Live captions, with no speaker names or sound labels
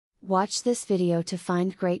Watch this video to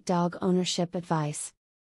find great dog ownership advice.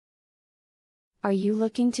 Are you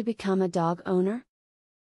looking to become a dog owner?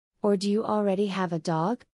 Or do you already have a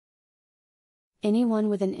dog? Anyone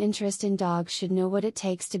with an interest in dogs should know what it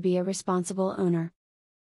takes to be a responsible owner.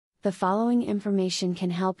 The following information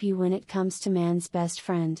can help you when it comes to man's best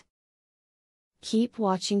friend. Keep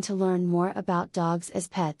watching to learn more about dogs as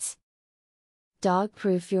pets.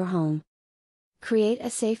 Dog-proof your home. Create a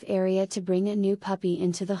safe area to bring a new puppy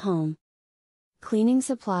into the home. Cleaning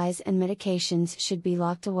supplies and medications should be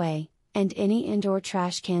locked away, and any indoor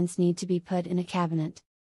trash cans need to be put in a cabinet.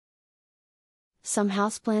 Some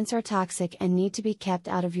houseplants are toxic and need to be kept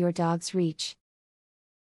out of your dog's reach.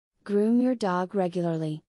 Groom your dog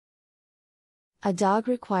regularly. A dog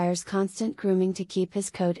requires constant grooming to keep his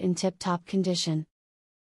coat in tip-top condition.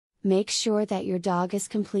 Make sure that your dog is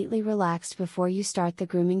completely relaxed before you start the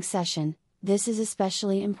grooming session. This is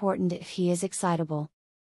especially important if he is excitable.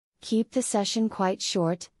 Keep the session quite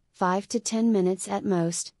short, 5 to 10 minutes at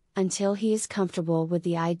most, until he is comfortable with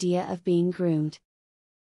the idea of being groomed.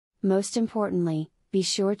 Most importantly, be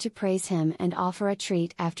sure to praise him and offer a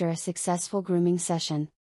treat after a successful grooming session.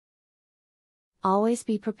 Always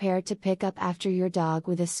be prepared to pick up after your dog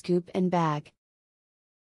with a scoop and bag.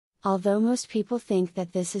 Although most people think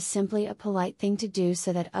that this is simply a polite thing to do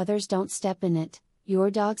so that others don't step in it,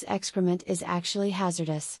 your dog's excrement is actually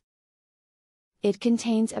hazardous. It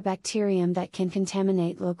contains a bacterium that can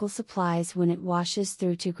contaminate local supplies when it washes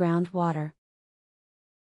through to groundwater.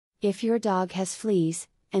 If your dog has fleas,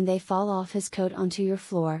 and they fall off his coat onto your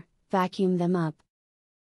floor, vacuum them up.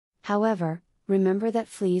 However, remember that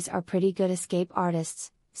fleas are pretty good escape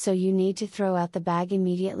artists, so you need to throw out the bag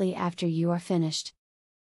immediately after you are finished.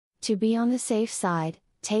 To be on the safe side,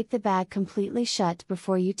 tape the bag completely shut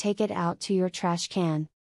before you take it out to your trash can.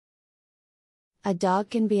 A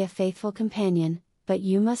dog can be a faithful companion, but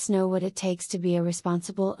you must know what it takes to be a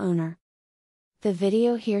responsible owner. The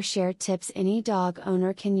video here shared tips any dog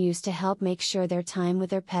owner can use to help make sure their time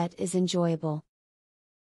with their pet is enjoyable.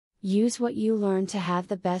 Use what you learn to have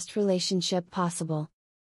the best relationship possible.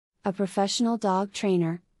 A professional dog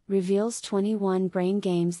trainer reveals 21 brain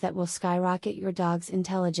games that will skyrocket your dog's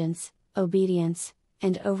intelligence, obedience,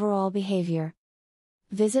 and overall behavior.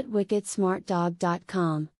 Visit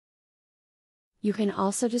wickedsmartdog.com. You can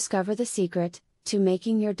also discover the secret to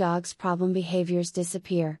making your dog's problem behaviors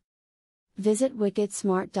disappear. Visit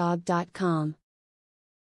wickedsmartdog.com.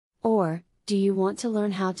 Or, do you want to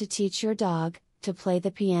learn how to teach your dog to play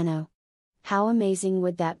the piano? How amazing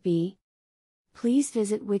would that be? Please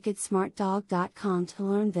visit wickedsmartdog.com to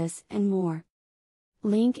learn this and more.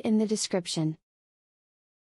 Link in the description.